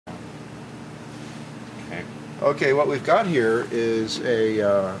Okay, what we've got here is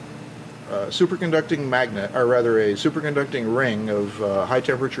a superconducting magnet, or rather a superconducting ring of high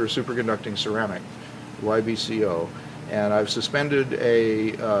temperature superconducting ceramic, YBCO, and I've suspended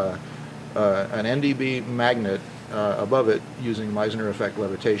an NDB magnet above it using Meissner Effect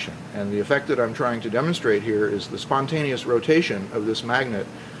levitation. And the effect that I'm trying to demonstrate here is the spontaneous rotation of this magnet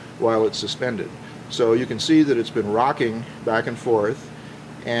while it's suspended. So you can see that it's been rocking back and forth,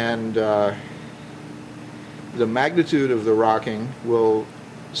 and the magnitude of the rocking will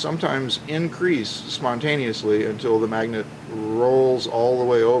sometimes increase spontaneously until the magnet rolls all the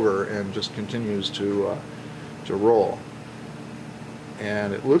way over and just continues to roll.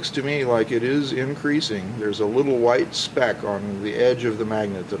 And it looks to me like it is increasing. There's a little white speck on the edge of the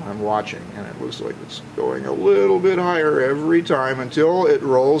magnet that I'm watching, and it looks like it's going a little bit higher every time until it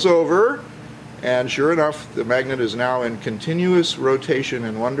rolls over. And sure enough, the magnet is now in continuous rotation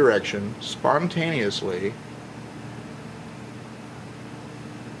in one direction, spontaneously.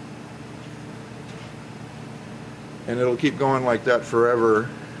 And it'll keep going like that forever,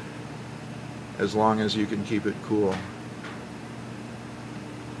 as long as you can keep it cool.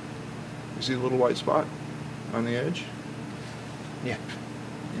 You see the little white spot on the edge? Yeah.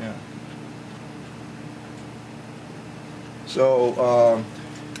 Yeah. So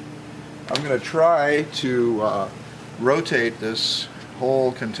I'm going to try to rotate this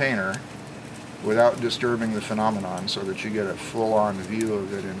whole container without disturbing the phenomenon, so that you get a full-on view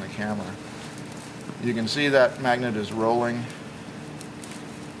of it in the camera. You can see that magnet is rolling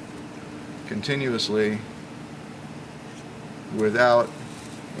continuously without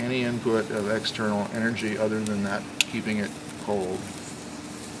any input of external energy other than that keeping it cold.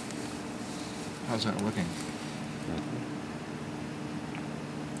 How's that looking?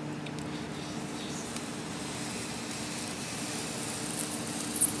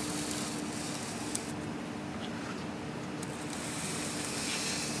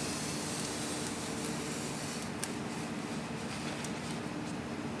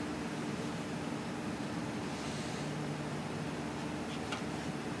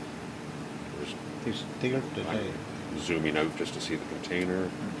 I'm zooming out just to see the container.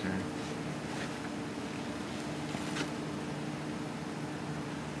 Okay.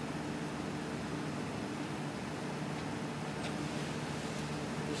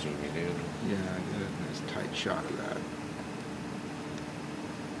 Zooming in. Yeah, I get a nice tight shot of that.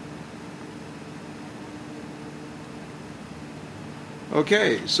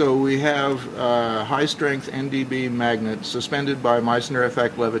 Okay, so we have a high-strength NDB magnet suspended by Meissner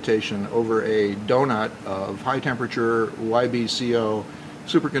Effect levitation over a donut of high-temperature YBCO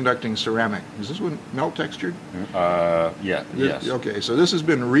superconducting ceramic. Is this one melt textured? Yeah. Yes. Okay, so this has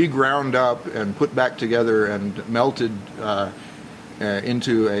been re-ground up and put back together and melted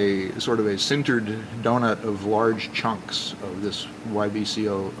into a sort of a sintered donut of large chunks of this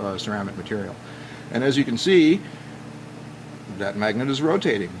YBCO ceramic material. And as you can see, that magnet is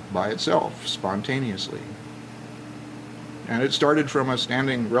rotating by itself, spontaneously. And it started from a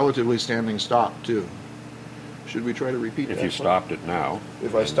relatively standing stop, too. Should we try to repeat that? If you stopped it now.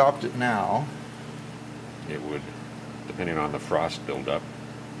 If I stopped it now, it would, depending on the frost buildup.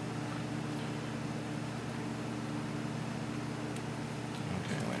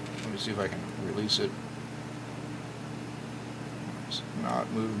 Okay, let me see if I can release it. It's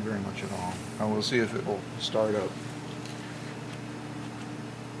not moving very much at all. And we'll see if it will start up.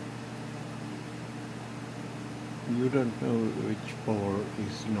 You don't know which pole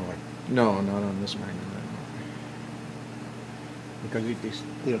is not. No, not on this magnet. Because it is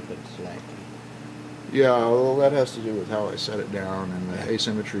tilted slightly. Yeah, well, that has to do with how I set it down and the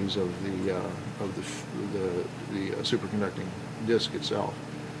asymmetries of the superconducting disk itself.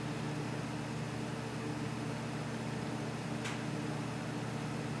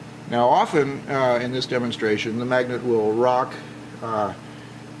 Now, often in this demonstration, the magnet will rock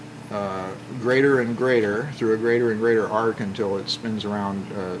greater and greater through a greater and greater arc until it spins around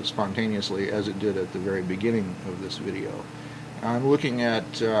spontaneously, as it did at the very beginning of this video. I'm looking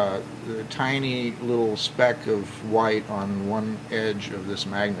at the tiny little speck of white on one edge of this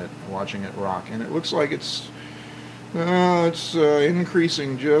magnet, watching it rock, and it looks like it's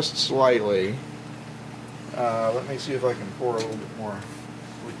increasing just slightly. Let me see if I can pour a little bit more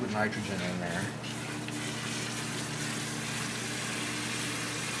liquid nitrogen in there.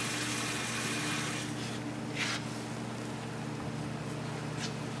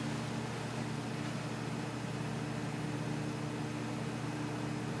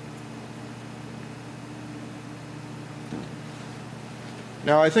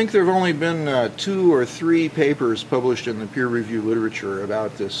 Now, I think there have only been 2 or 3 papers published in the peer-reviewed literature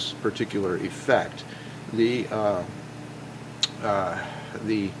about this particular effect. the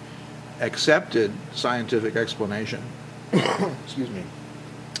accepted scientific explanation, excuse me,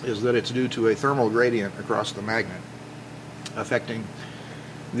 is that it's due to a thermal gradient across the magnet affecting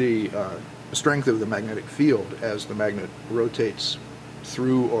the strength of the magnetic field as the magnet rotates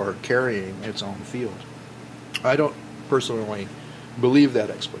through or carrying its own field. I don't personally believe that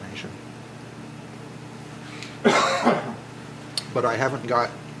explanation, but I haven't got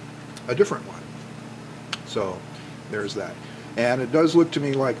a different one. So there's that. And it does look to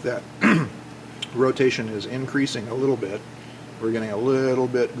me like that rotation is increasing a little bit. We're getting a little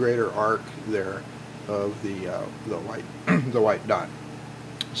bit greater arc there of the white the white dot.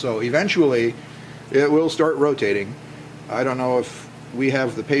 So eventually it will start rotating. I don't know if we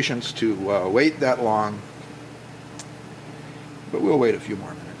have the patience to wait that long, but we'll wait a few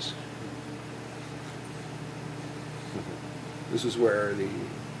more minutes. This is where the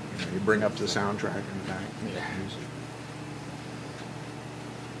you bring up the soundtrack in the back.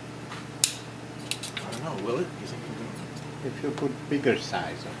 I don't know, will it? You think it'll If you put bigger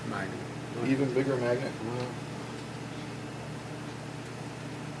size of magnet. even bigger magnet? Well,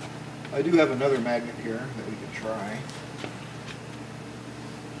 I do have another magnet here that we could try.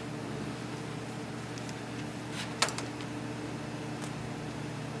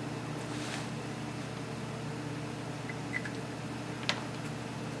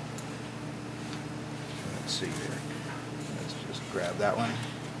 Let's see here. Let's just grab that one. And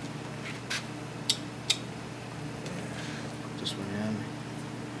put this one in.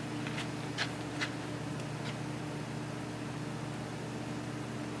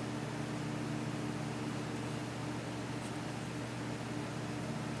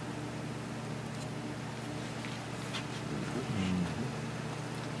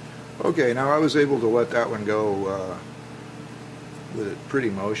 Okay, now I was able to let that one go with it pretty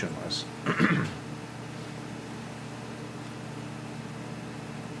motionless.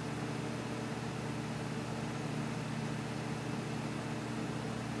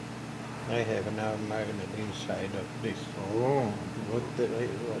 I have now magnet inside of this. Oh. What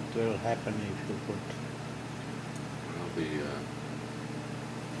will happen if you put Well,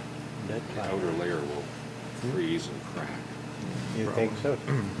 that the one? outer layer will freeze and crack. You think so?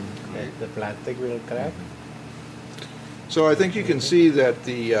 That the plastic will crack? So I think you can see that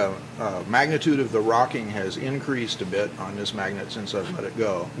the magnitude of the rocking has increased a bit on this magnet since I've let it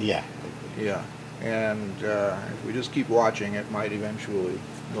go. Yeah. Yeah, and if we just keep watching, it might eventually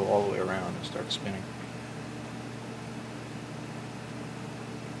go all the way around and start spinning.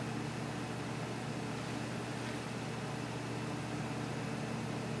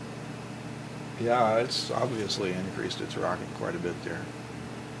 Yeah, it's obviously increased its rocking quite a bit there.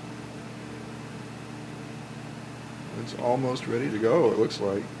 It's almost ready to go, it looks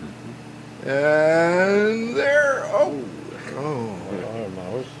like. And there, oh,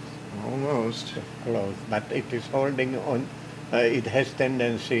 Almost. almost. Close, but it is holding on. It has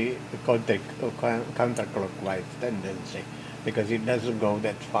tendency, counterclockwise tendency, because it doesn't go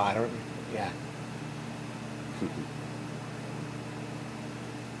that far. Yeah.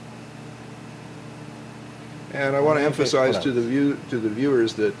 And I want to Make it emphasize to close. the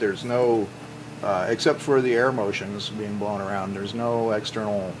viewers that there's no, except for the air motions being blown around, there's no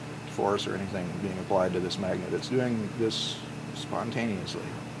external force or anything being applied to this magnet. It's doing this spontaneously.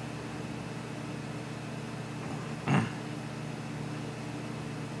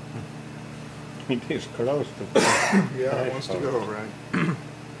 It is close to Yeah, it wants to go, right?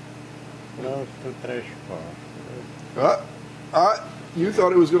 close to threshold. You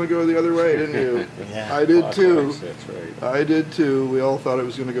thought it was going to go the other way, didn't you? Yeah. I did too. Clockwise, that's right. I did too. We all thought it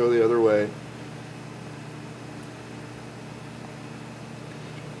was going to go the other way.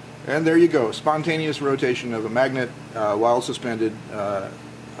 And there you go, spontaneous rotation of a magnet while suspended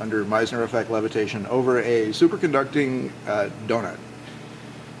under Meissner Effect levitation over a superconducting donut.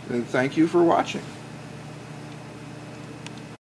 And thank you for watching.